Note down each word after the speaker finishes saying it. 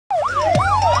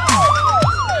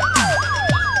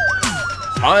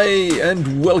Hi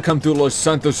and welcome to Los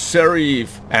Santos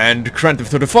Sheriff and Grand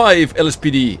Theft Auto 5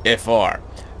 LSPDFR.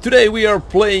 Today we are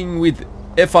playing with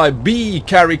FIB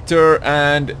character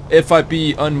and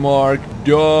FIB unmarked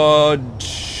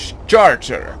Dodge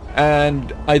Charger.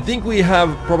 And I think we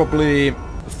have probably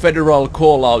federal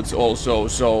callouts also,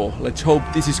 so let's hope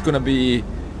this is gonna be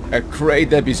a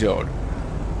great episode.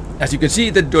 As you can see,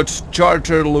 the Dodge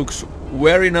Charger looks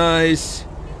very nice.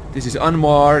 This is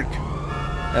unmarked.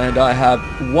 And I have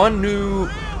one new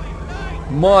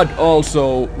mod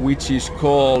also, which is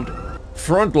called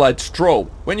front light strobe.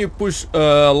 When you push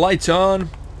lights on,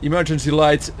 emergency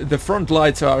lights, the front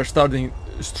lights are starting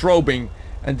strobing,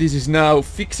 and this is now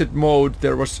fixed mode.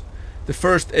 There was the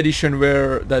first edition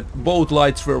where that both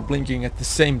lights were blinking at the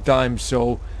same time,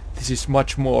 so this is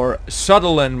much more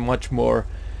subtle and much more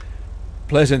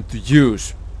pleasant to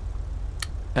use.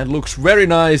 And looks very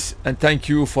nice, and thank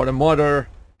you for the modder.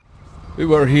 We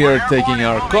were here taking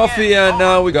our coffee, and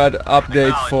now we got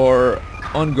update for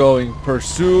ongoing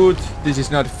pursuit. This is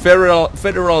not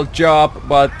federal job,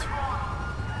 but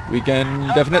we can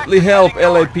definitely help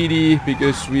LAPD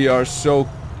because we are so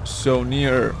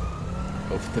near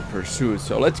of the pursuit.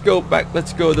 So let's go back,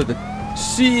 let's go to the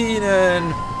scene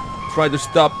and try to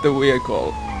stop the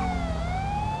vehicle.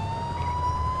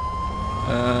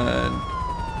 And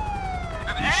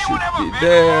it should be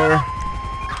there.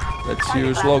 Let's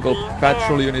use local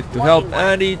patrol unit to help,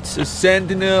 and it's a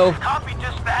sentinel. Copy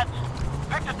dispatch.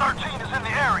 Victor 13 is in the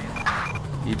area.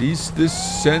 It is the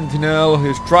sentinel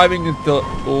who's driving at the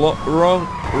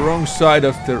wrong side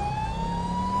of the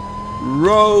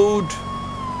road,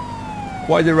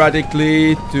 quite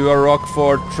erratically, to a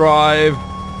Rockford Drive.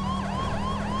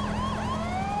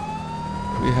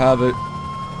 We have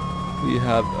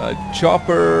a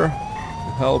chopper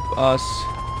to help us.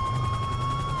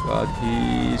 But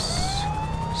he's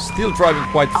still driving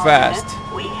quite fast.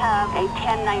 We have a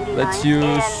 1099 Let's use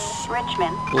in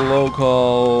Richmond.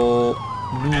 Local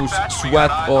news SWAT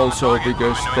also,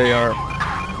 because they are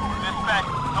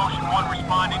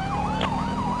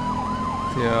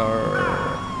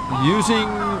using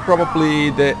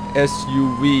probably the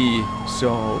SUV,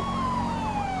 so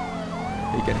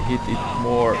they can hit it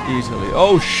more easily.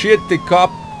 Oh shit, the cop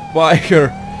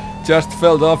biker just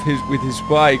fell off with his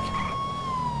bike.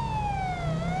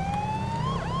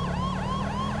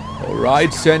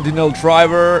 Alright, sentinel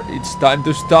driver, it's time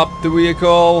to stop the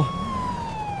vehicle.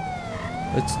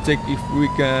 Let's check if we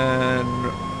can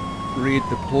read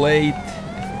the plate,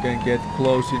 if we can get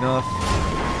close enough.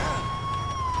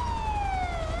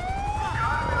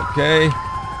 Okay,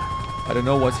 I don't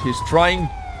know what he's trying,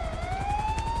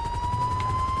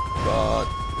 but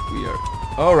we are...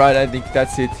 Alright, I think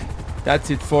that's it. That's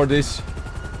it for this.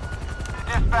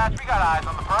 Dispatch, we got eyes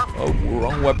on the perp. Oh,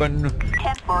 wrong weapon.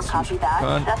 10-4, copy that.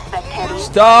 Suspect heading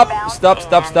Stop! eastbound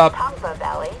Stop! in Pampa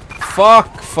Valley. Fuck.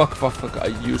 I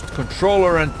used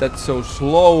controller, and that's so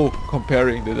slow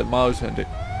comparing to the mouse and the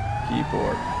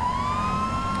keyboard.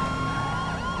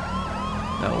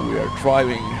 Now we are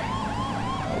driving.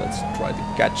 Now let's try to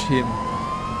catch him.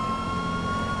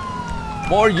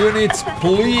 More units,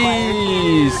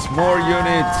 please! More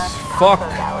units. Fuck.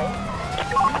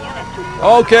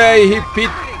 Okay, he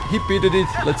pitted it.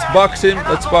 Let's box him.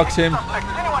 Let's box him.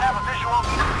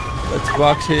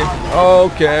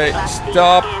 Okay,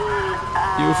 stop.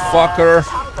 You fucker.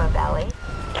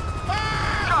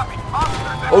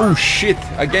 Oh shit,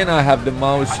 again I have the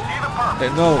mouse.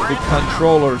 No, the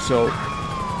controller, so...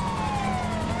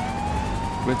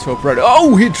 Went so bright.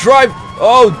 Oh, he drive.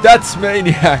 Oh, that's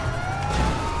maniac.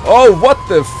 Oh, what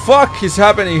the fuck is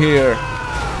happening here?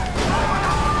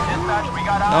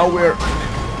 Now we're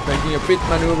making a pit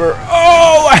maneuver.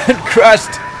 Oh, and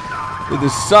crashed with the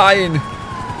sign.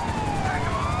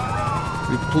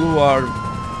 We blew our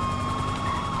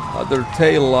other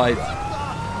tail light.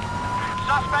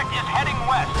 Suspect is heading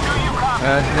west. Do you copy?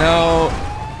 And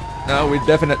now we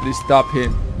definitely stop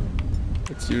him.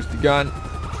 Let's use the gun.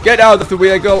 Get out of the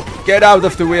vehicle. Get out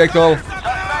of the vehicle.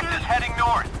 Suspect is heading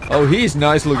north. Oh, he's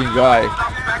nice looking guy.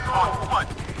 Suspect on foot.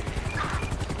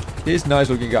 He's nice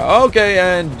looking guy. Okay,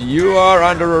 and you are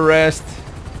under arrest.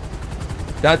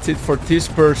 That's it for this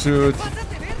pursuit.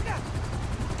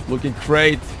 Looking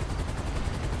great.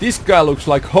 This guy looks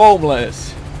like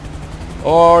homeless.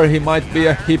 Or he might be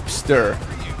a hipster.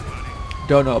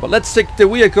 Don't know, but let's check the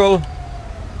vehicle.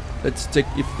 Let's check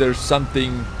if there's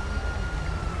something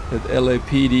that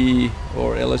LAPD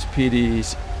or LSPD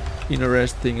is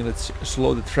interesting. Let's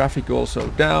slow the traffic also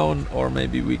down, or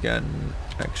maybe we can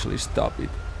actually stop it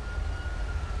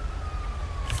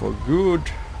for good,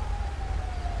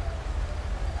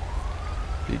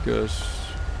 because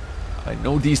I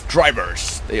know these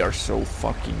drivers. They are so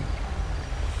fucking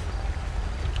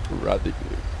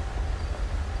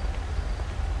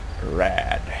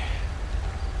rad.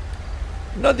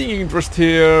 Nothing interest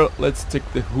here. Let's check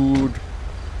the hood.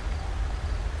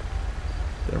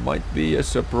 There might be a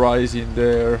surprise in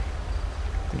there.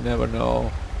 You never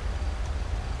know.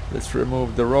 Let's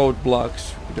remove the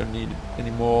roadblocks. We don't need it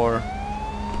anymore.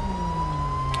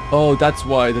 Oh, that's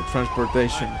why the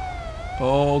transportation.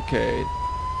 Okay.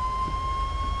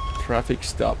 The traffic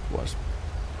stop was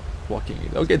blocking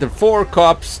it. Okay, there are 4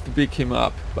 cops to pick him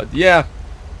up. But yeah,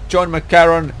 John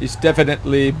McCarron is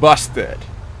definitely busted.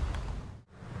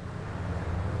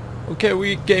 Okay,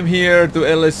 we came here to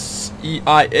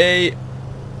LSEIA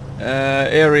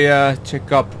area,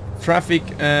 check up traffic,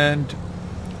 and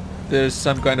there's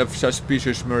some kind of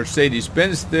suspicious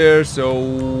Mercedes-Benz there, so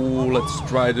let's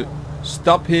try to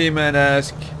stop him and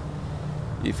ask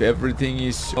if everything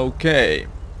is okay.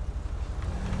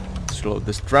 Slow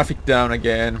this traffic down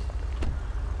again.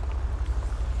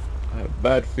 I have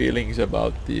bad feelings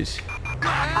about this.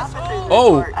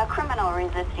 Oh! A criminal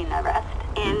resisting arrest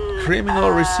in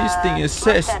Criminal resisting Los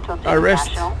Santos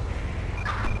arrest. International.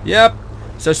 Yep.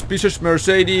 Suspicious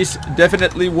Mercedes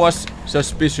definitely was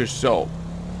suspicious, so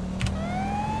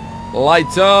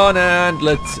lights on and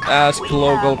let's ask We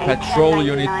local have a patrol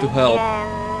unit to 1099 help. in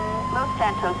Los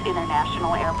Santos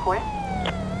International Airport.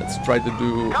 Let's try to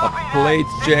do a Copy that. plate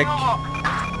Taking check a look.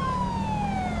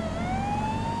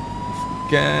 if we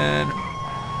can.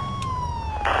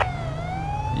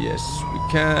 Yes, we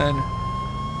can.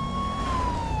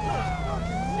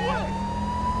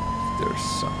 If there's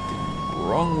something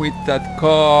wrong with that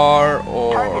car Target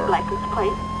or license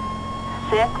plate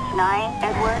 6-9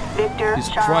 Edward Victor he's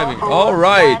Charles driving. Polo, All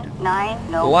right.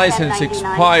 9 no license 1099.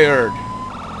 expired.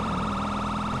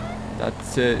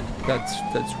 That's it.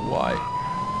 That's why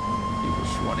he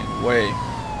was running away.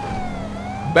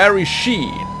 Barry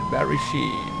Sheen. Barry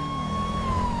Sheen.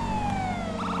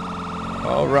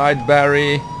 All right,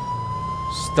 Barry.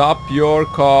 Stop your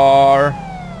car.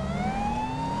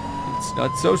 It's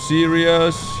not so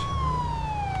serious.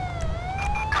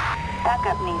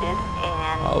 Backup needed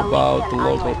and How about the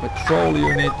local patrol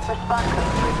unit? Response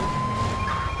code.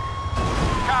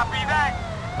 Copy that.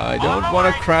 I don't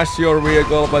want to crash your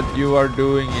vehicle, but you are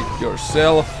doing it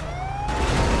yourself.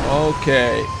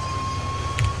 Okay.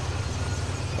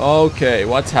 Okay,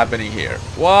 what's happening here?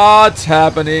 What's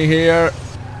happening here?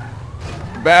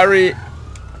 Barry.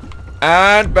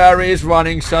 And Barry is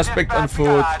running. Suspect on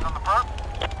foot. Eyes on the perp.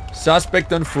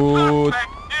 Suspect on foot.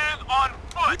 Suspect is on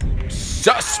foot.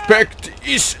 Suspect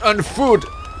is on foot.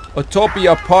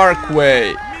 Utopia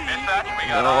Parkway. Dispatch, we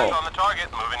got No. eyes on the target.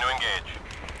 Moving to engage.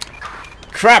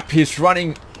 Crap, he's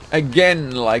running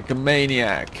again like a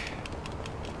maniac.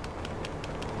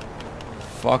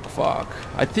 Fuck.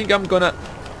 I think I'm gonna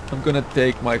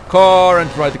take my car and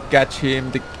try to catch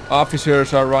him. The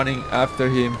officers are running after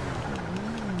him.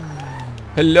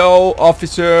 Hello,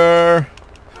 officer.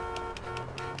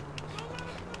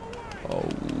 Oh.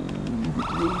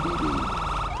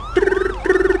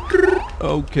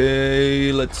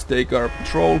 Okay, let's take our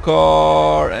patrol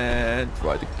car and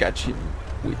try to catch him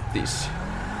with this.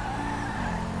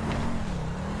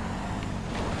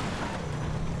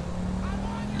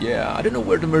 Yeah, I don't know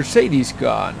where the Mercedes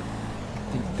gone.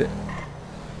 I think the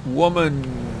woman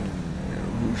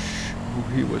who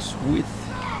he was with.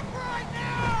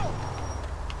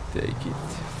 Take it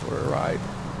for a ride.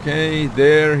 Okay,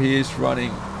 there he is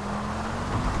running.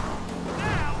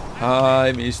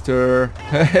 Hi, mister.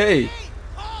 Hey!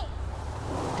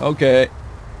 Okay.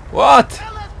 What?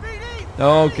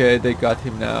 Okay, they got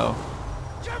him now.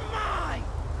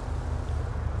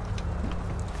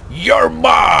 You're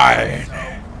mine!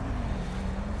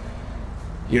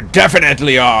 You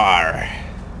definitely are!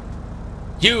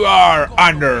 You are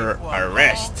under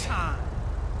arrest!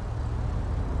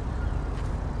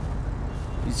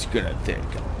 It's gonna take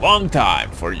a long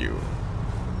time for you.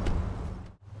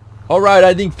 Alright,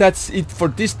 I think that's it for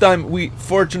this time. We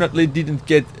fortunately didn't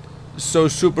get so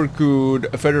super good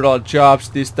federal jobs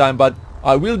this time, but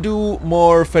I will do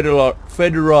more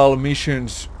federal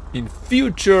missions in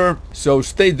future. So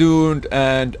stay tuned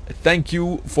and thank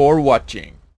you for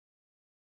watching.